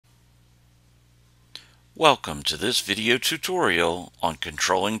Welcome to this video tutorial on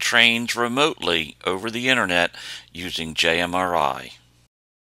controlling trains remotely over the internet using JMRI.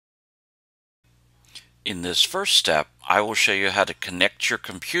 In this first step, I will show you how to connect your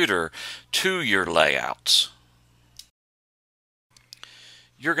computer to your layouts.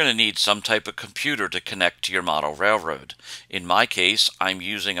 You're going to need some type of computer to connect to your model railroad. In my case, I'm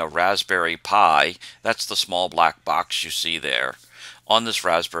using a Raspberry Pi. That's the small black box you see there. On this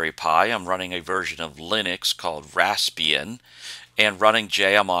Raspberry Pi, I'm running a version of Linux called Raspbian and running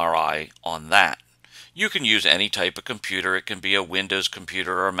JMRI on that. You can use any type of computer. It can be a Windows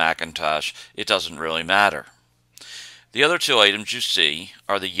computer or a Macintosh. It doesn't really matter. The other two items you see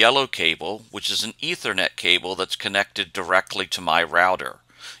are the yellow cable, which is an Ethernet cable that's connected directly to my router.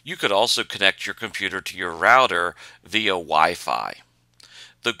 You could also connect your computer to your router via Wi-Fi.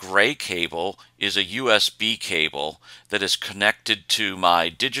 The gray cable is a USB cable that is connected to my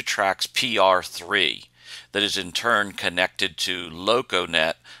Digitrax PR3 that is in turn connected to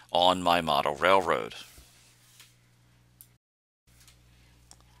LocoNet on my model railroad.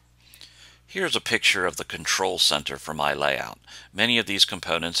 Here's a picture of the control center for my layout. Many of these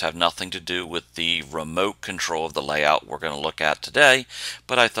components have nothing to do with the remote control of the layout we're going to look at today,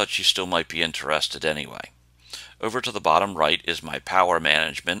 but I thought you still might be interested anyway. Over to the bottom right is my power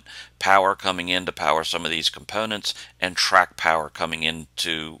management, power coming in to power some of these components, and track power coming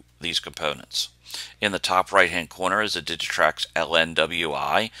into these components. In the top right hand corner is a Digitrax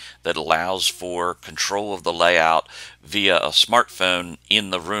LNWI that allows for control of the layout via a smartphone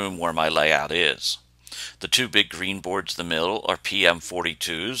in the room where my layout is. The two big green boards in the middle are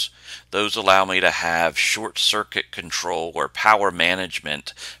PM42s. Those allow me to have short circuit control or power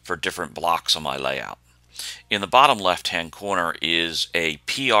management for different blocks on my layout. In the bottom left hand corner is a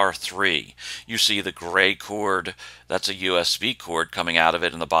PR3. You see the gray cord, that's a USB cord coming out of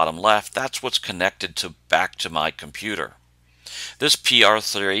it in the bottom left. That's what's connected back to my computer. This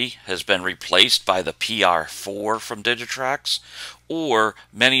PR3 has been replaced by the PR4 from Digitrax, or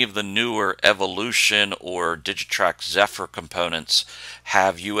many of the newer Evolution or Digitrax Zephyr components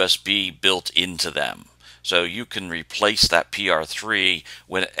have USB built into them. So you can replace that PR3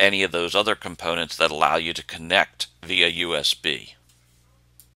 with any of those other components that allow you to connect via USB.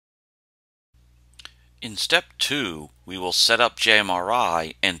 In step 2, we will set up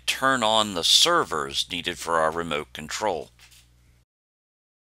JMRI and turn on the servers needed for our remote control.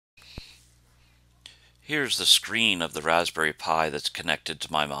 Here's the screen of the Raspberry Pi that's connected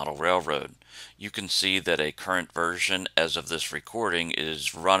to my model railroad. You can see that a current version as of this recording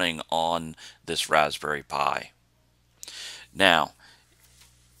is running on this Raspberry Pi. Now,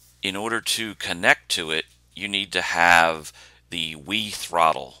 in order to connect to it, you need to have the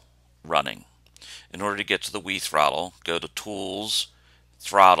WiThrottle running. In order to get to the WiThrottle, go to Tools,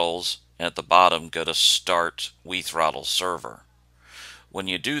 Throttles, and at the bottom go to Start WiThrottle Server. When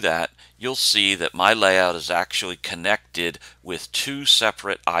you do that, you'll see that my layout is actually connected with two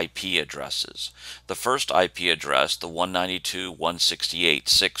separate IP addresses. The first IP address, the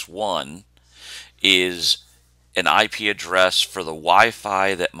 192.168.6.1, is an IP address for the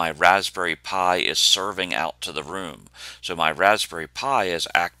Wi-Fi that my Raspberry Pi is serving out to the room. So my Raspberry Pi is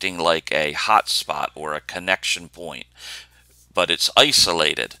acting like a hotspot or a connection point, but it's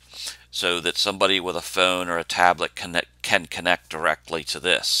isolated, so that somebody with a phone or a tablet can connect directly to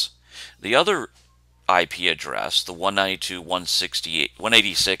this. The other IP address, the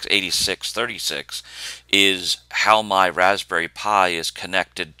 192.168.186.86.36, is how my Raspberry Pi is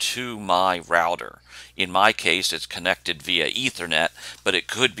connected to my router. In my case, it's connected via Ethernet, but it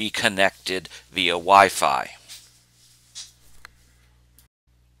could be connected via Wi-Fi.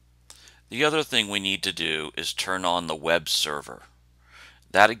 The other thing we need to do is turn on the web server.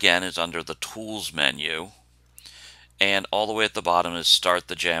 That again is under the Tools menu, and all the way at the bottom is Start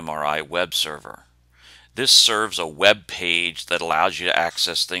the JMRI web server. This serves a web page that allows you to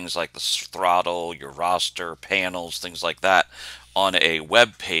access things like the throttle, your roster, panels, things like that on a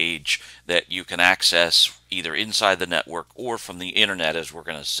web page that you can access either inside the network or from the internet, as we're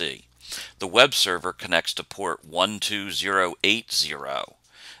going to see. The web server connects to port 12080.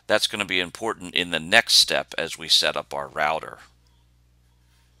 That's going to be important in the next step as we set up our router.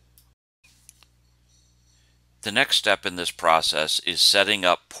 The next step in this process is setting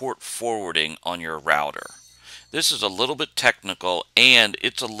up port forwarding on your router. This is a little bit technical, and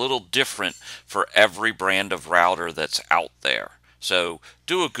it's a little different for every brand of router that's out there. So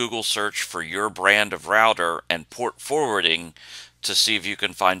do a Google search for your brand of router and port forwarding to see if you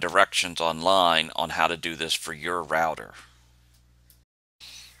can find directions online on how to do this for your router.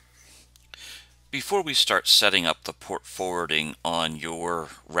 Before we start setting up the port forwarding on your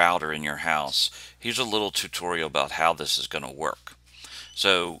router in your house, here's a little tutorial about how this is going to work.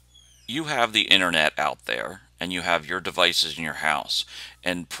 So you have the internet out there and you have your devices in your house,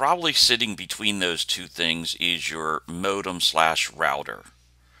 and probably sitting between those two things is your modem slash router.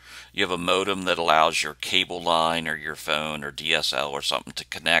 You have a modem that allows your cable line or your phone or DSL or something to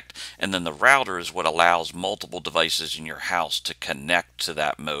connect, and then the router is what allows multiple devices in your house to connect to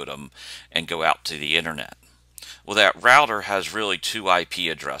that modem and go out to the internet. Well, that router has really two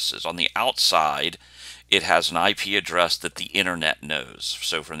IP addresses. On the outside, it has an IP address that the internet knows.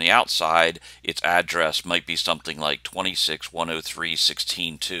 So from the outside, its address might be something like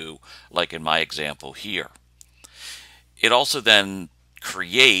 26.103.16.2, like in my example here. It also then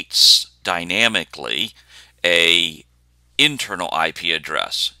creates dynamically a internal IP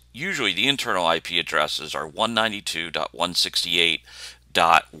address. Usually the internal IP addresses are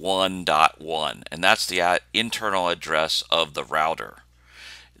 192.168.1.1, and that's the internal address of the router.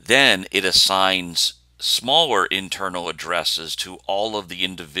 Then it assigns smaller internal addresses to all of the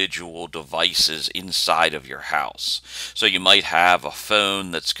individual devices inside of your house. So you might have a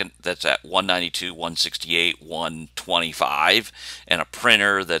phone that's at 192.168.125, and a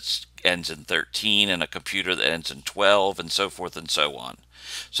printer that ends in 13, and a computer that ends in 12, and so forth and so on.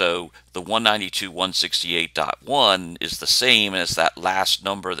 So the 192.168.1 is the same as that last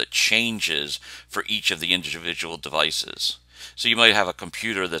number that changes for each of the individual devices. So you might have a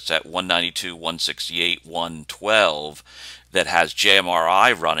computer that's at 192.168.112 that has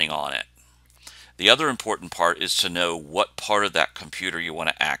JMRI running on it. The other important part is to know what part of that computer you want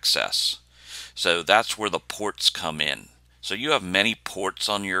to access. So that's where the ports come in. So you have many ports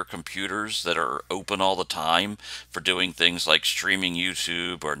on your computers that are open all the time for doing things like streaming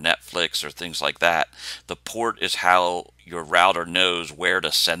YouTube or Netflix or things like that. The port is how your router knows where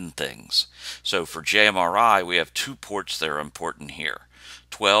to send things. So for JMRI, we have two ports that are important here: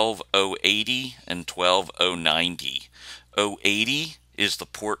 12.080 and 12.090. 080 is the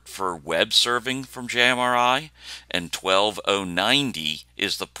port for web serving from JMRI, and 12.090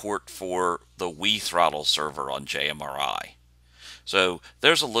 is the port for the WiThrottle server on JMRI. So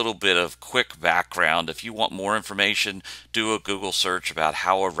there's a little bit of quick background. If you want more information, do a Google search about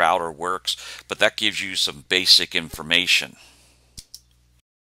how a router works, but that gives you some basic information.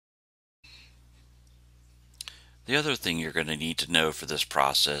 The other thing you're going to need to know for this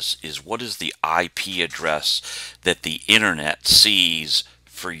process is what is the IP address that the internet sees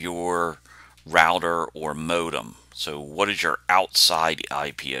for your router or modem. So what is your outside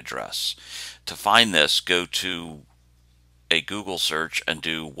IP address? To find this, go to a Google search and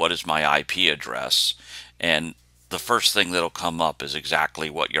do what is my IP address, and the first thing that'll come up is exactly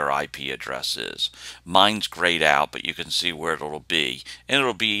what your IP address is. Mine's grayed out, but you can see where it'll be, and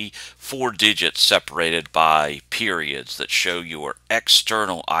it'll be 4 digits separated by periods that show your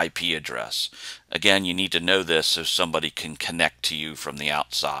external IP address. Again, you need to know this so somebody can connect to you from the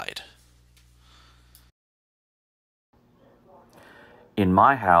outside. In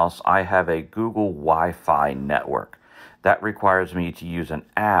my house, I have a Google Wi-Fi network. That requires me to use an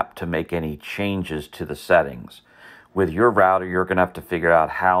app to make any changes to the settings. With your router, you're going to have to figure out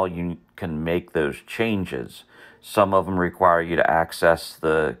how you can make those changes. Some of them require you to access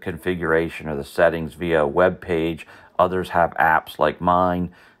the configuration or the settings via a web page. Others have apps like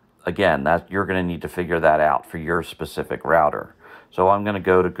mine. Again, you're going to need to figure that out for your specific router. So I'm going to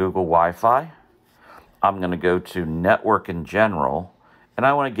go to Google Wi-Fi. I'm going to go to Network in General, and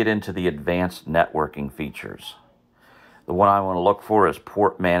I want to get into the advanced networking features. The one I want to look for is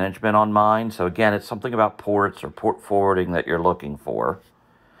port management on mine. So again, it's something about ports or port forwarding that you're looking for.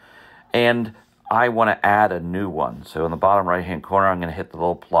 And I want to add a new one. So in the bottom right-hand corner, I'm going to hit the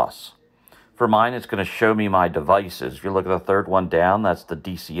little plus. For mine, it's going to show me my devices. If you look at the third one down, that's the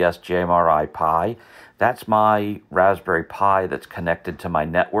DCS JMRI Pi. That's my Raspberry Pi that's connected to my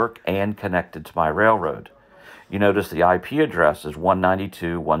network and connected to my railroad. You notice the IP address is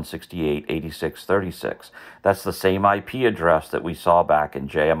 192.168.86.36. That's the same IP address that we saw back in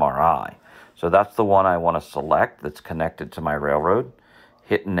JMRI. So that's the one I want to select that's connected to my railroad.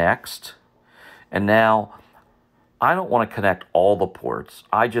 Hit Next. And now, I don't want to connect all the ports.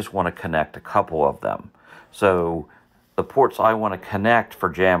 I just want to connect a couple of them. So the ports I want to connect for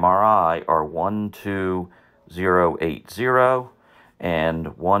JMRI are 12080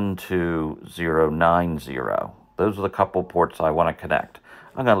 and 12090. Those are the couple ports I want to connect.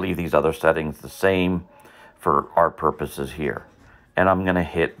 I'm going to leave these other settings the same for our purposes here. And I'm going to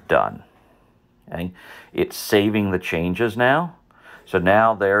hit Done. Okay? It's saving the changes now. So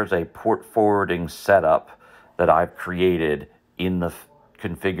now there's a port forwarding setup that I've created in the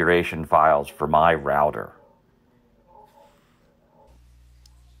configuration files for my router.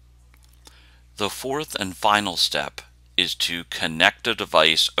 The fourth and final step is to connect a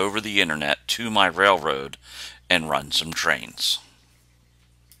device over the internet to my railroad and run some trains.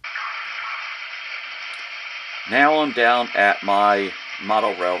 Now I'm down at my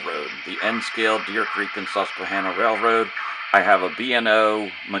model railroad, the N-scale Deer Creek and Susquehanna Railroad. I have a B&O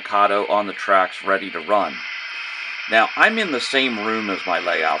Mikado on the tracks ready to run. Now I'm in the same room as my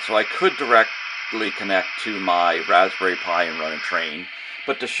layout, so I could directly connect to my Raspberry Pi and run a train.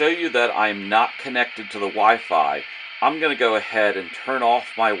 But to show you that I'm not connected to the Wi-Fi, I'm going to go ahead and turn off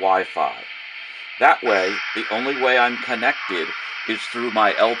my Wi-Fi. That way, the only way I'm connected is through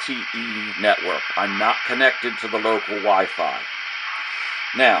my LTE network. I'm not connected to the local Wi-Fi.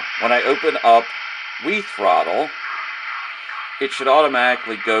 Now, when I open up WiThrottle, it should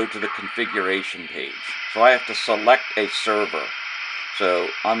automatically go to the configuration page. So I have to select a server. So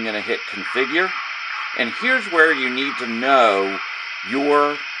I'm going to hit configure, and here's where you need to know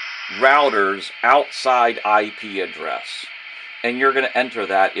your router's outside IP address. And you're going to enter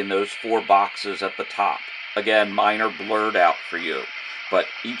that in those 4 boxes at the top. Again, mine are blurred out for you, but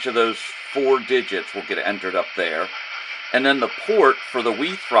each of those 4 digits will get entered up there. And then the port for the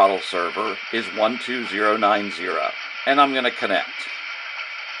WiThrottle server is 12090, and I'm going to connect.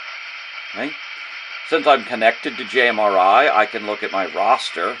 Okay? Since I'm connected to JMRI, I can look at my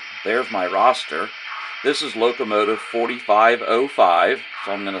roster. There's my roster. This is locomotive 4505,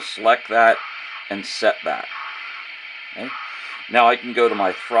 so I'm going to select that and set that. Okay? Now I can go to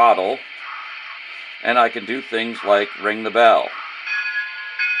my throttle, and I can do things like ring the bell.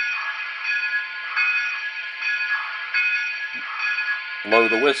 Blow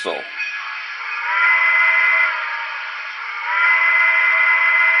the whistle.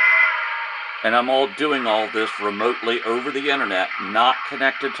 And I'm doing all this remotely over the internet, not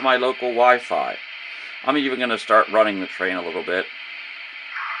connected to my local Wi-Fi. I'm even going to start running the train a little bit.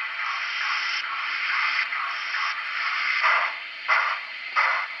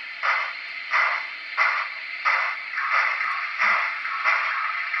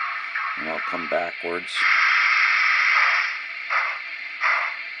 And I'll come backwards.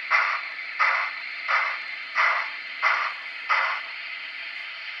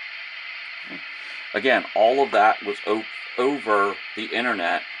 Again, all of that was over the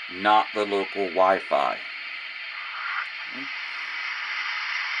internet, not the local Wi-Fi.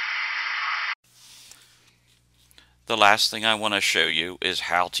 The last thing I want to show you is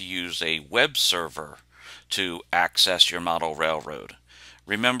how to use a web server to access your model railroad.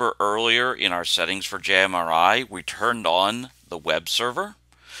 Remember earlier in our settings for JMRI, we turned on the web server.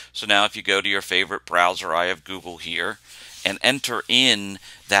 So now if you go to your favorite browser, I have Google here, and enter in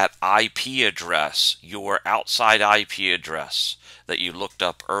that IP address, your outside IP address that you looked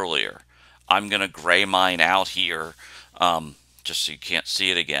up earlier. I'm going to gray mine out here just so you can't see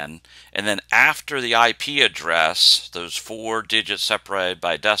it again. And then after the IP address, those 4 digits separated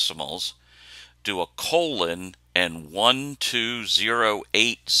by decimals, do a colon, and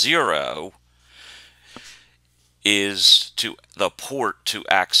 12080 is to the port to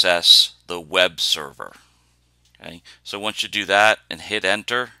access the web server. Okay, so once you do that and hit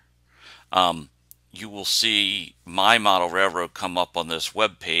enter, you will see my model railroad come up on this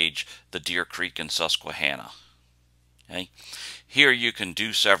web page, the Deer Creek and Susquehanna. Okay, here you can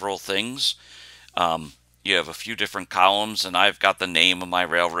do several things. You have a few different columns, and I've got the name of my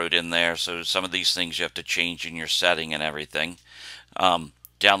railroad in there, so some of these things you have to change in your setting and everything. Down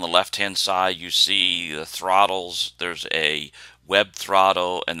the left hand side you see the throttles. There's a web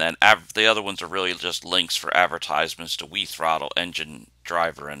throttle, and then the other ones are really just links for advertisements to WiThrottle, engine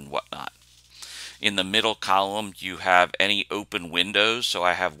driver, and whatnot. In the middle column you have any open windows, so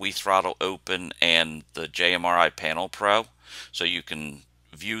I have WiThrottle open and the JMRI Panel Pro, so you can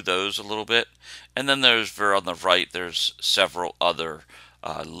view those a little bit. And then there's on the right, there's several other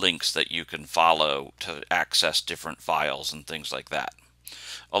links that you can follow to access different files and things like that.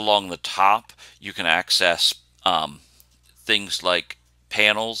 Along the top you can access things like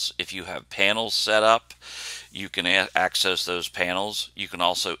panels. If you have panels set up, you can access those panels. You can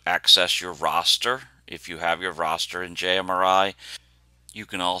also access your roster if you have your roster in JMRI. You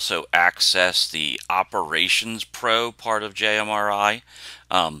can also access the Operations Pro part of JMRI.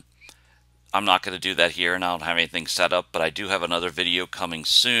 I'm not going to do that here, and I don't have anything set up, but I do have another video coming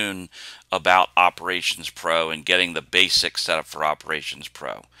soon about Operations Pro and getting the basics set up for Operations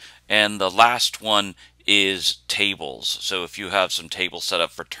Pro. And the last one is tables. So if you have some tables set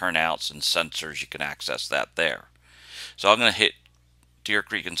up for turnouts and sensors, you can access that there. So I'm going to hit Deer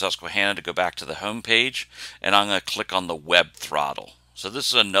Creek and Susquehanna to go back to the home page, and I'm going to click on the web throttle. So this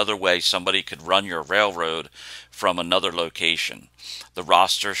is another way somebody could run your railroad from another location. The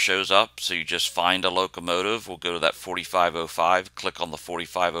roster shows up, so you just find a locomotive. We'll go to that 4505, click on the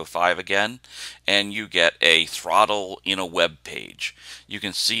 4505 again, and you get a throttle in a web page. You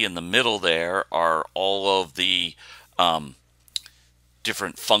can see in the middle there are all of the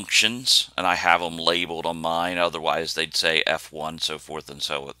different functions, and I have them labeled on mine, otherwise they'd say F1, so forth and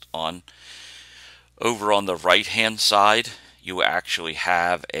so on. Over on the right hand side, you actually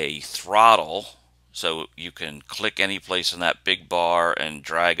have a throttle, so you can click any place in that big bar and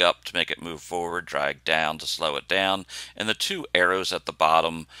drag up to make it move forward, drag down to slow it down, and the two arrows at the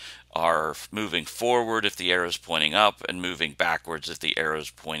bottom are moving forward if the arrow is pointing up and moving backwards if the arrow is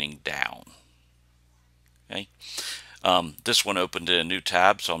pointing down. Okay. This one opened in a new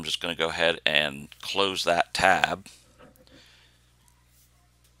tab, so I'm just going to go ahead and close that tab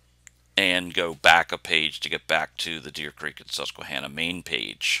and go back a page to get back to the Deer Creek and Susquehanna main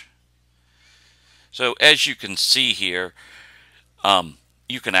page. So as you can see here,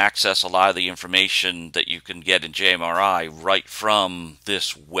 you can access a lot of the information that you can get in JMRI right from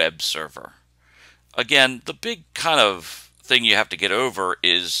this web server. Again, the big kind of thing you have to get over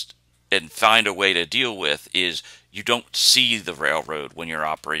is, and find a way to deal with, is you don't see the railroad when you're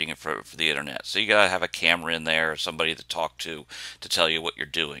operating it for the internet. So you gotta have a camera in there or somebody to talk to tell you what you're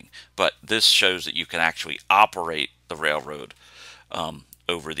doing. But this shows that you can actually operate the railroad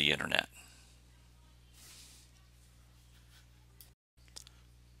over the internet.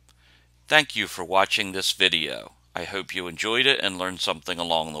 Thank you for watching this video. I hope you enjoyed it and learned something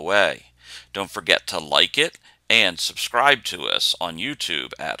along the way. Don't forget to like it and subscribe to us on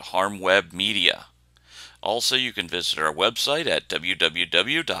YouTube at HarmWeb Media. Also, you can visit our website at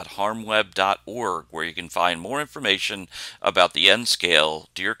www.harmweb.org, where you can find more information about the N-Scale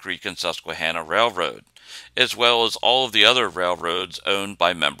Deer Creek and Susquehanna Railroad, as well as all of the other railroads owned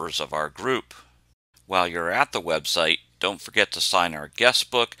by members of our group. While you're at the website, don't forget to sign our guest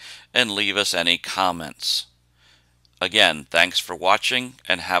book and leave us any comments. Again, thanks for watching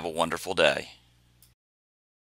and have a wonderful day.